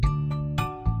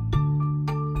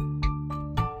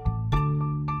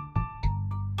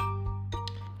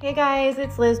Hey guys,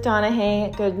 it's Liz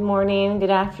Donahue. Good morning,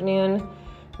 good afternoon.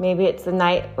 Maybe it's the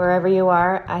night wherever you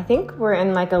are. I think we're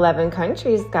in like 11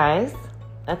 countries, guys.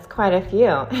 That's quite a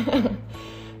few.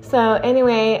 So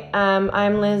anyway,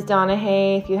 I'm Liz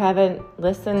Donahue. If you haven't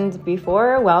listened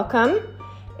before, welcome.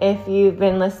 If you've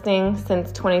been listening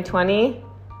since 2020,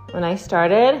 when I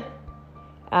started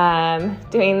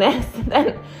doing this,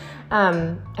 then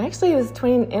actually it was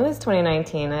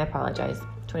 2019. I apologize,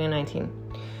 2019.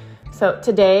 So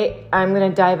today I'm going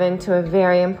to dive into a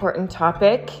very important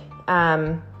topic.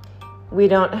 We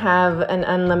don't have an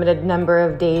unlimited number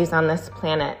of days on this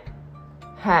planet.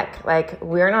 Heck, like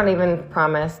we're not even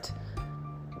promised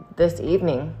this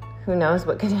evening. Who knows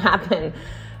what could happen?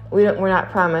 We're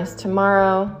not promised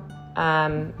tomorrow.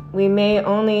 We may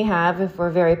only have, if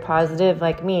we're very positive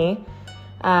like me,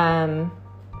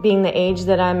 being the age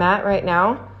that I'm at right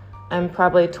now, I'm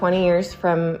probably 20 years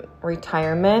from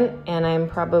retirement, and I'm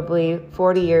probably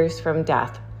 40 years from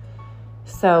death.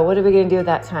 So what are we going to do with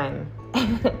that time?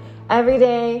 Every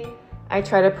day, I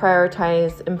try to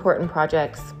prioritize important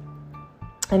projects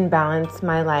and balance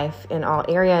my life in all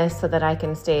areas so that I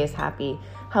can stay as happy,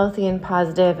 healthy, and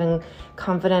positive, and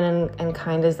confident and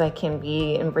kind as I can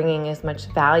be, and bringing as much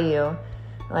value.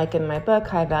 Like in my book,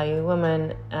 High Value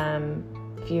Woman,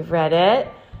 if you've read it,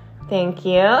 thank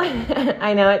you.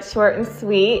 I know it's short and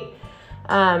sweet,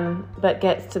 but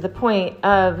gets to the point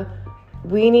of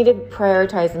we need to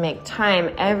prioritize and make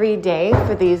time every day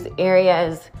for these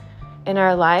areas in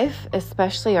our life,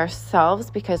 especially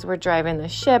ourselves, because we're driving the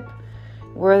ship.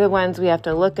 We're the ones we have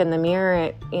to look in the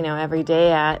mirror, every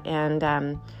day at,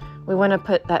 and we want to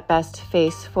put that best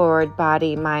face forward,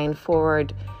 body, mind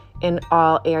forward in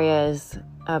all areas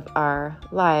of our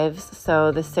lives.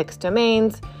 So the 6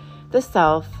 domains, the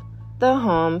self, the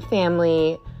home,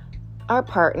 family, our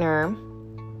partner,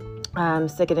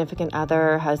 significant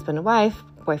other, husband, wife,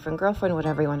 boyfriend, girlfriend,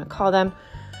 whatever you want to call them,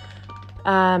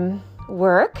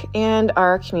 work, and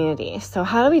our community. So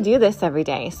how do we do this every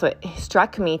day? So it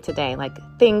struck me today, like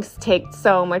things take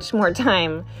so much more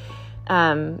time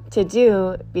to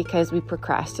do because we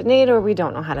procrastinate or we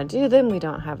don't know how to do them. We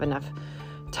don't have enough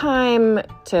time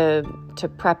to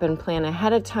prep and plan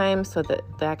ahead of time so that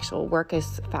the actual work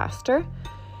is faster.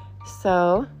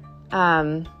 So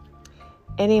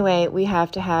anyway, we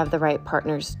have to have the right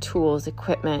partners, tools,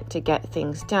 equipment to get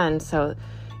things done. So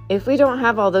if we don't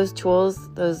have all those tools,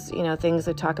 those, things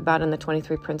we talk about in the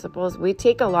 23 principles, we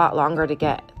take a lot longer to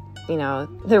get,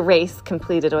 the race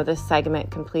completed or the segment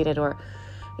completed, or,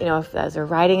 if those are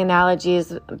writing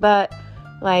analogies. But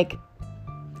like,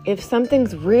 if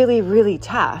something's really, really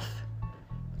tough,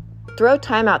 throw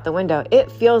time out the window.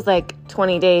 It feels like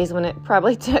 20 days when it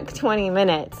probably took 20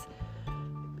 minutes.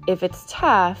 If it's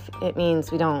tough, it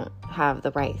means we don't have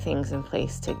the right things in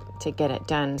place to get it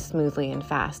done smoothly and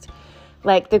fast.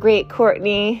 Like the great Kate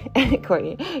Courtney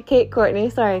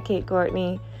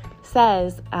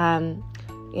says,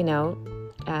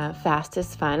 fast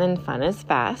is fun and fun is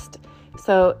fast.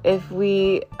 So if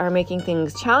we are making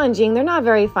things challenging, they're not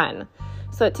very fun.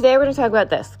 So today we're going to talk about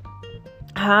this.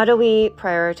 How do we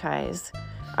prioritize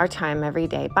our time every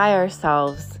day by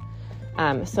ourselves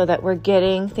so that we're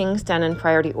getting things done in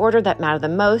priority order that matter the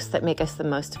most, that make us the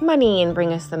most money and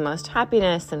bring us the most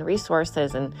happiness and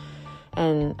resources and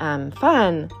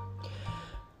fun?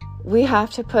 We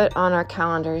have to put on our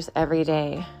calendars every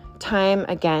day time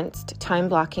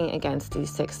blocking against these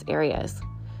 6 areas.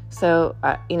 So,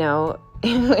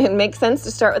 it makes sense to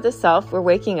start with the self. We're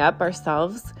waking up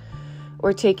ourselves.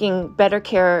 We're taking better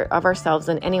care of ourselves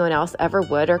than anyone else ever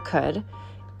would or could.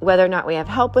 Whether or not we have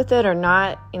help with it or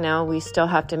not, we still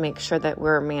have to make sure that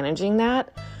we're managing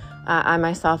that. I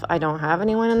myself, I don't have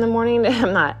anyone in the morning.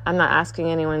 I'm not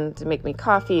asking anyone to make me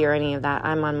coffee or any of that.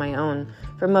 I'm on my own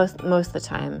for most of the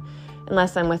time,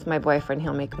 unless I'm with my boyfriend.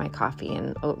 He'll make my coffee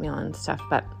and oatmeal and stuff.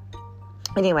 But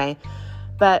anyway,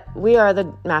 we are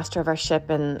the master of our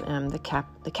ship and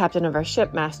the captain of our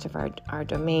ship, master of our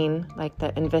domain, like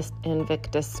the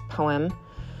Invictus poem.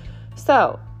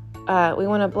 So we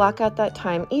want to block out that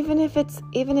time, even if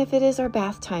it is our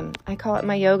bath time. I call it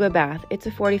my yoga bath. It's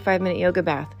a 45-minute yoga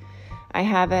bath. I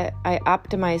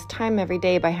optimize time every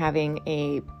day by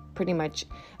having pretty much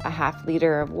a half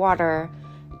liter of water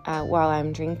while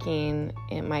I'm drinking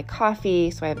my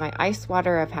coffee. So I have my ice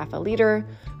water of half a liter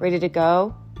ready to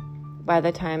go. By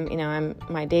the time,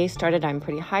 my day started, I'm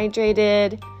pretty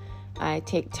hydrated. I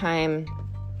take time.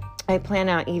 I plan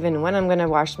out even when I'm going to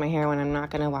wash my hair, when I'm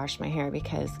not going to wash my hair,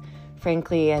 because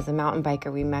frankly, as a mountain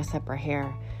biker, we mess up our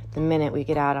hair. The minute we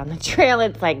get out on the trail,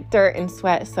 it's like dirt and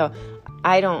sweat. So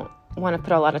I don't want to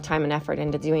put a lot of time and effort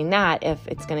into doing that if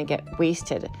it's going to get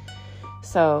wasted.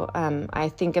 So I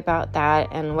think about that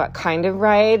and what kind of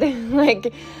ride.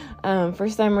 Like, for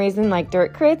some reason, like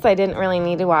dirt crits, I didn't really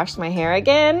need to wash my hair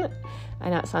again. I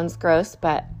know it sounds gross,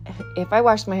 but if I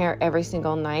wash my hair every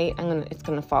single night, it's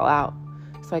gonna fall out.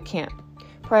 So I can't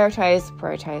prioritize.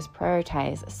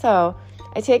 So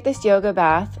I take this yoga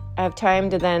bath. I have time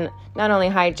to then not only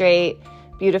hydrate,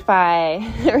 beautify,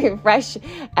 refresh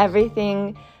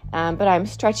everything, but I'm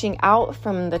stretching out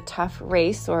from the tough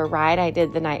race or ride I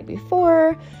did the night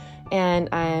before, and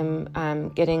I'm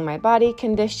getting my body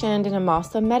conditioned, and I'm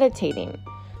also meditating.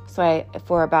 So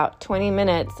for about 20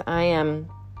 minutes, I am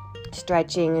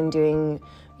stretching and doing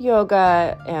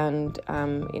yoga and,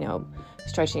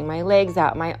 stretching my legs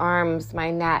out, my arms, my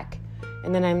neck.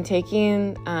 And then I'm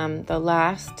taking the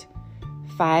last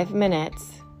 5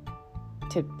 minutes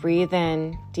to breathe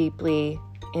in deeply.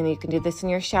 And you can do this in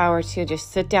your shower too.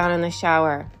 Just sit down in the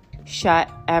shower, shut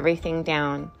everything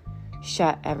down,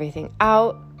 shut everything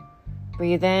out,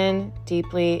 breathe in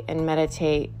deeply and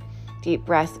meditate. Deep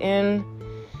breaths in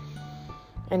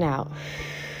and out.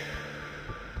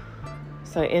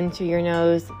 So in through your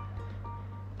nose,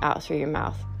 out through your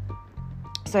mouth.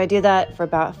 So I do that for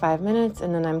about 5 minutes,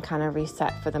 and then I'm kind of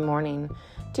reset for the morning.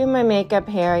 Do my makeup,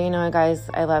 hair. Guys,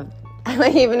 I love,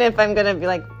 even if I'm going to be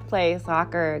like play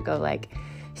soccer or go like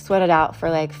sweat it out for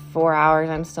like 4 hours,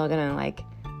 I'm still going to like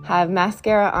have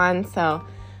mascara on. So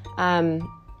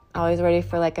always ready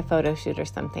for like a photo shoot or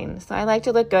something. So I like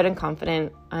to look good and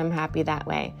confident. I'm happy that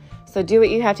way. So do what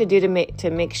you have to do to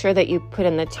make sure that you put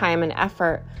in the time and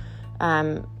effort,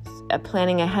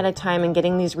 planning ahead of time and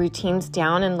getting these routines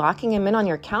down and locking them in on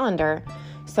your calendar.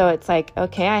 So it's like,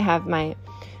 okay, I have my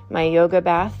yoga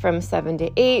bath from 7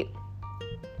 to 8,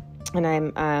 and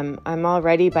I'm all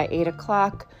ready by 8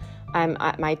 o'clock. I'm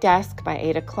at my desk by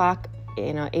 8 o'clock,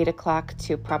 8 o'clock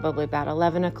to probably about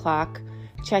 11 o'clock,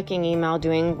 checking email,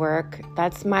 doing work.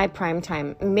 That's my prime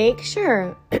time. Make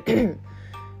sure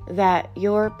that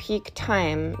your peak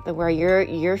time, where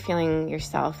you're feeling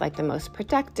yourself like the most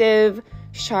productive,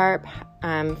 sharp,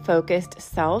 focused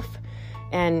self,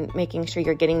 and making sure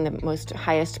you're getting the most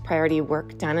highest priority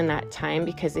work done in that time.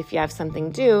 Because if you have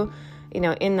something due,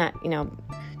 in that,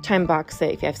 time box,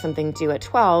 that if you have something due at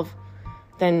 12,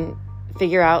 then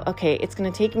figure out, okay, it's going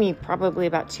to take me probably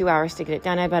about 2 hours to get it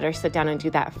done. I better sit down and do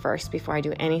that first before I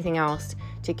do anything else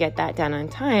to get that done on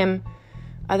time.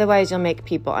 Otherwise, you'll make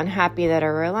people unhappy that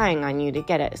are relying on you to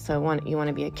get it. So you want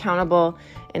to be accountable.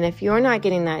 And if you're not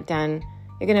getting that done,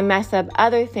 you're going to mess up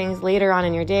other things later on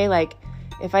in your day. Like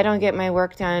if I don't get my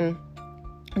work done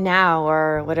now,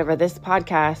 or whatever, this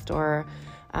podcast or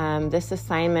this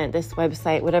assignment, this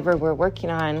website, whatever we're working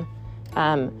on,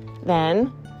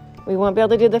 then we won't be able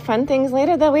to do the fun things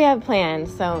later that we have planned.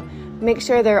 So make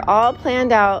sure they're all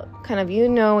planned out, kind of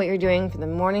what you're doing from the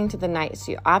morning to the night.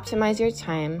 So you optimize your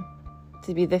time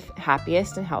to be the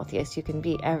happiest and healthiest you can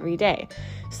be every day.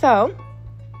 So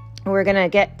we're going to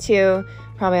get to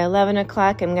probably 11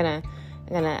 o'clock. I'm going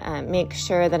to make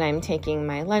sure that I'm taking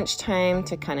my lunchtime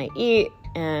to kind of eat,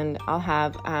 and I'll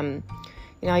have, I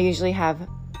usually have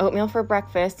oatmeal for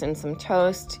breakfast and some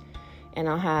toast, and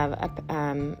I'll have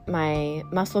my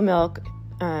muscle milk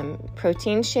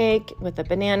protein shake with a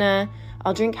banana.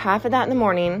 I'll drink half of that in the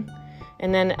morning,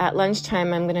 and then at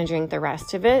lunchtime I'm going to drink the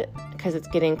rest of it because it's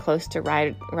getting close to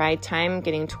ride time,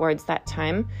 getting towards that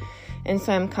time. And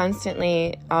so I'm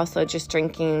constantly also just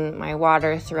drinking my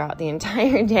water throughout the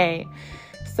entire day.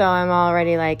 So I'm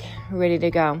already ready to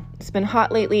go. It's been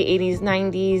hot lately, 80s,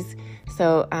 90s.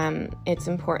 So it's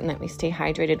important that we stay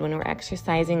hydrated when we're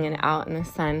exercising and out in the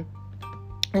sun.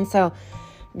 And so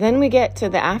then we get to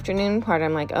the afternoon part.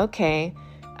 I'm like, okay,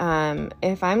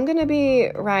 if I'm going to be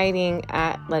riding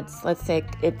at, let's say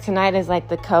tonight is like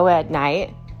the co-ed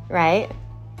night, right?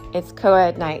 It's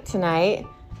co-ed night tonight.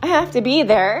 I have to be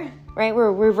there, right?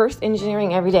 We're reverse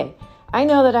engineering every day. I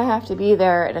know that I have to be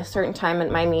there at a certain time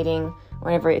at my meeting,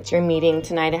 whenever it's your meeting.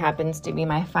 Tonight it happens to be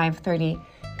my 5:30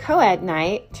 co-ed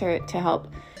night to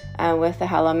help with the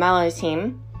Hello Mellow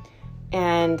team.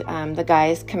 And the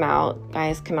guys come out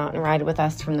and ride with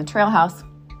us from the trail house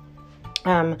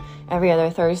every other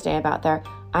Thursday about there.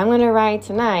 I'm going to ride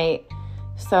tonight.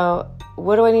 So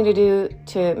what do I need to do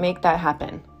to make that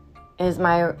happen? Is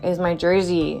my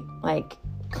jersey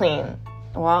clean?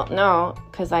 Well, no,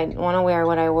 because I want to wear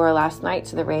what I wore last night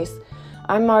to the race.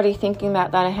 I'm already thinking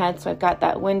about that ahead, so I've got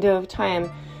that window of time,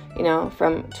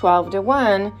 from 12 to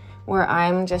 1, where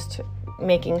I'm just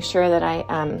making sure that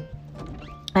I'm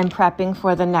prepping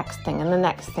for the next thing and the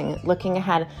next thing, looking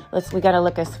ahead. We got to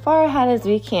look as far ahead as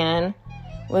we can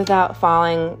without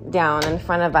falling down in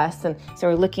front of us. And so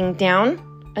we're looking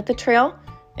down at the trail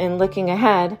and looking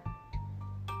ahead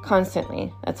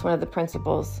constantly. That's one of the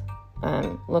principles.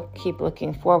 Keep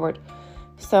looking forward.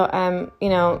 So I'm,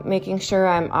 making sure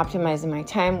I'm optimizing my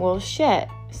time. Well, shit.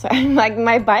 So I'm like,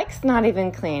 my bike's not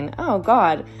even clean. Oh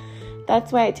God.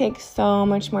 That's why it takes so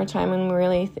much more time, and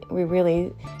we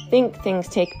really think things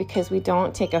take, because we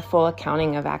don't take a full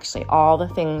accounting of actually all the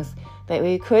things that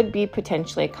we could be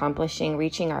potentially accomplishing,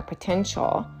 reaching our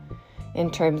potential in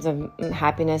terms of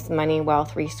happiness, money,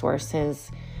 wealth,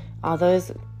 resources, all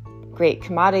those great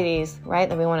commodities, right,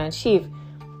 that we want to achieve.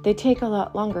 They take a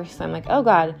lot longer. So I'm like, oh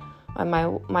God,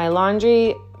 my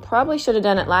laundry, probably should have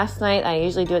done it last night. I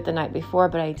usually do it the night before,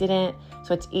 but I didn't.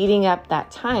 So it's eating up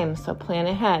that time. So plan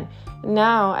ahead.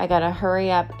 Now I got to hurry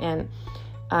up and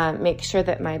make sure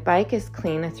that my bike is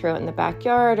clean. I throw it in the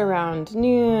backyard around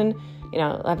noon,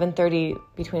 11:30,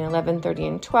 between 11:30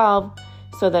 and 12,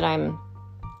 so that I'm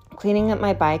cleaning up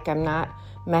my bike. I'm not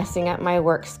messing up my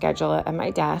work schedule at my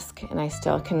desk, and I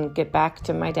still can get back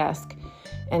to my desk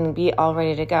and be all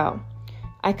ready to go.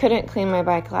 I couldn't clean my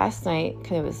bike last night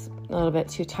because it was a little bit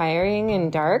too tiring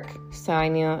and dark. So I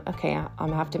knew, okay, I'm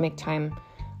going to have to make time,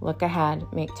 look ahead,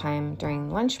 make time during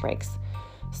lunch breaks.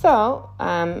 So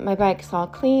my bike's all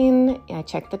clean. I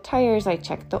checked the tires. I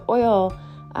checked the oil.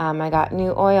 I got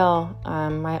new oil.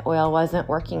 My oil wasn't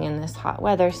working in this hot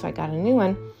weather, so I got a new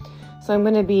one. So I'm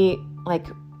going to be like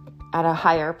at a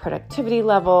higher productivity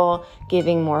level,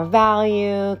 giving more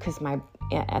value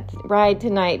at the ride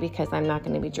tonight, because I'm not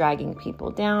going to be dragging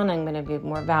people down. I'm going to give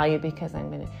more value because I'm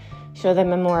going to show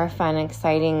them a more fun,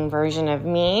 exciting version of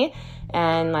me,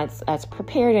 and that's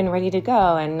prepared and ready to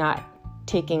go, and not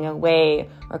taking away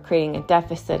or creating a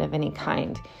deficit of any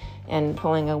kind and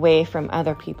pulling away from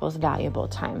other people's valuable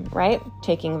time, right?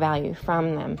 Taking value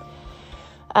from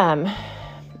them.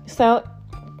 So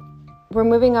we're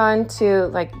moving on to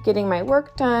like getting my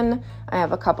work done. I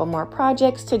have a couple more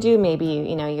projects to do. Maybe,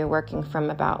 you're working from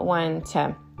about 1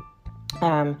 to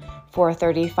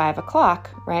 4:30, 5 o'clock,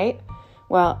 right?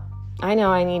 Well, I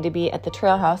know I need to be at the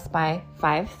trail house by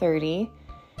 5:30,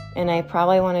 and I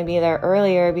probably want to be there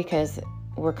earlier because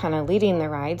we're kind of leading the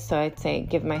ride. So I'd say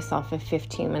give myself a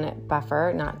 15-minute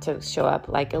buffer, not to show up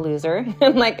like a loser.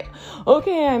 I'm like,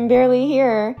 okay, I'm barely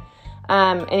here.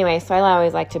 Anyway, so I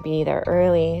always like to be there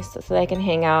early so that I can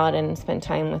hang out and spend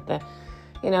time with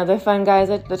the fun guys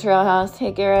at the trail house.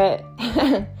 Hey, Garrett.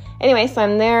 Anyway, so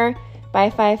I'm there by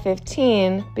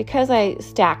 5:15 because I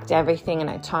stacked everything and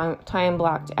I time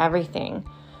blocked everything,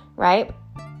 right?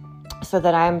 So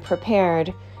that I'm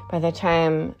prepared by the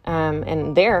time,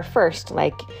 and there first,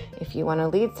 like if you want to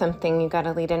lead something, you got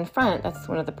to lead in front. That's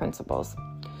one of the principles.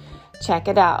 Check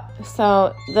it out.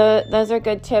 So those are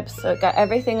good tips. So I got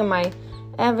everything on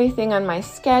my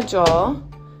schedule,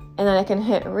 and then I can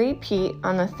hit repeat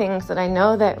on the things that I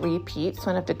know that repeat. So I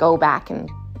don't have to go back and,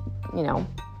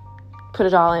 put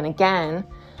it all in again.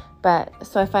 But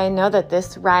so if I know that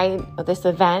this ride or this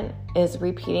event is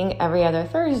repeating every other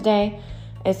Thursday,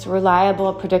 it's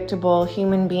reliable, predictable.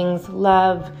 Human beings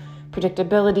love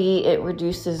predictability. It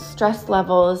reduces stress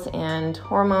levels and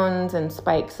hormones and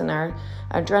spikes in our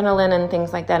adrenaline and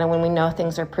things like that. And when we know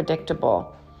things are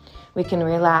predictable, we can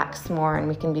relax more and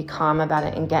we can be calm about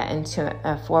it and get into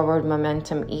a forward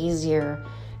momentum easier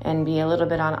and be a little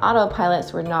bit on autopilot,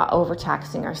 so we're not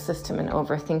overtaxing our system and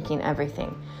overthinking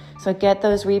everything. So get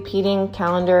those repeating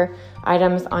calendar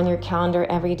items on your calendar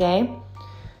every day.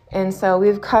 And so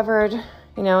we've covered,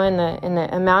 in the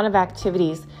amount of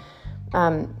activities.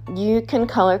 You can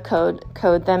color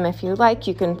code them if you like.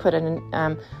 You can put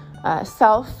a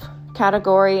self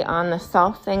category on the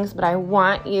self things, but I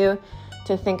want you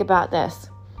to think about this.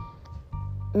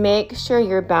 Make sure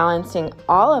you're balancing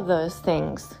all of those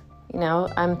things.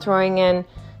 I'm throwing in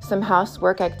some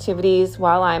housework activities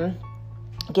while I'm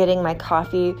getting my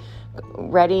coffee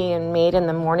ready and made in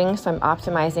the morning, so I'm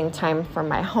optimizing time for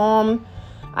my home.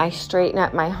 I straighten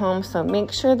up my home, so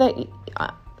make sure that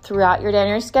throughout your day on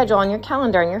your schedule, on your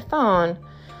calendar, on your phone,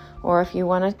 or if you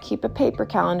want to keep a paper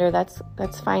calendar,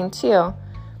 that's fine too.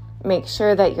 Make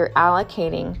sure that you're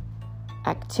allocating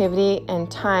activity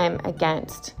and time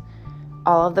against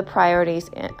all of the priorities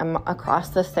across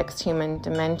the 6 human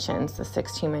dimensions, the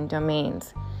 6 human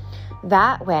domains.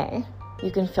 That way,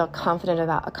 you can feel confident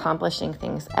about accomplishing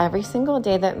things every single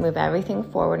day that move everything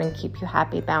forward and keep you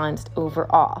happy, balanced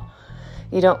overall.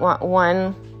 You don't want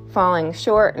one falling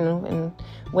short and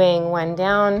weighing one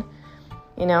down.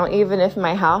 Even if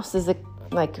my house is a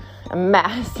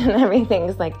mess and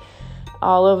everything's like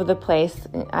all over the place,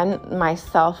 and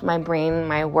myself, my brain,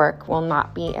 my work will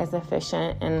not be as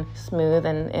efficient and smooth,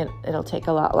 and it'll take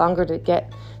a lot longer to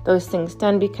get those things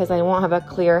done because I won't have a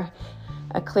clear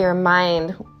a clear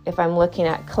mind if I'm looking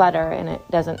at clutter and it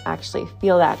doesn't actually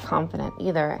feel that confident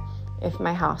either. If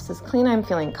my house is clean, I'm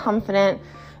feeling confident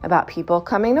about people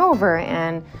coming over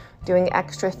and doing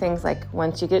extra things, like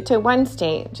once you get to one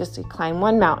state, just you climb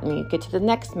one mountain, you get to the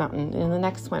next mountain and the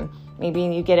next one. Maybe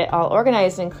you get it all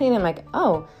organized and clean. I'm like,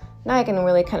 oh, now I can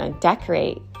really kind of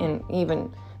decorate and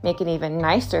even make it even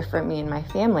nicer for me and my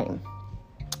family.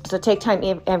 So take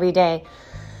time every day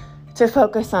to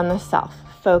focus on the self,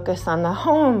 focus on the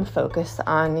home, focus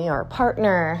on your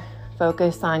partner,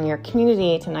 focus on your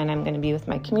community. Tonight I'm going to be with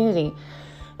my community.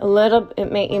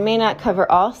 You may not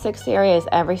cover all 6 areas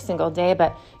every single day,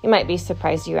 but you might be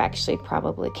surprised you actually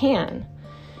probably can.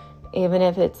 Even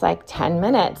if it's like 10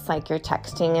 minutes, like you're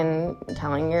texting and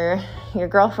telling your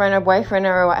girlfriend or boyfriend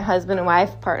or husband and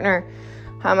wife, partner,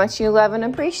 how much you love and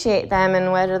appreciate them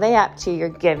and what are they up to. You're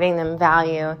giving them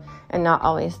value and not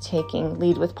always taking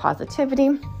lead with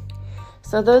positivity.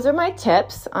 So those are my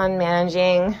tips on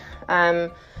managing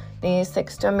these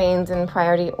 6 domains in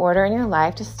priority order in your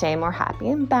life to stay more happy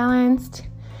and balanced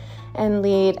and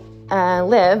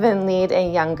live and lead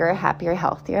a younger, happier,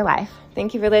 healthier life.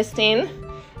 Thank you for listening.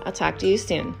 I'll talk to you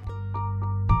soon.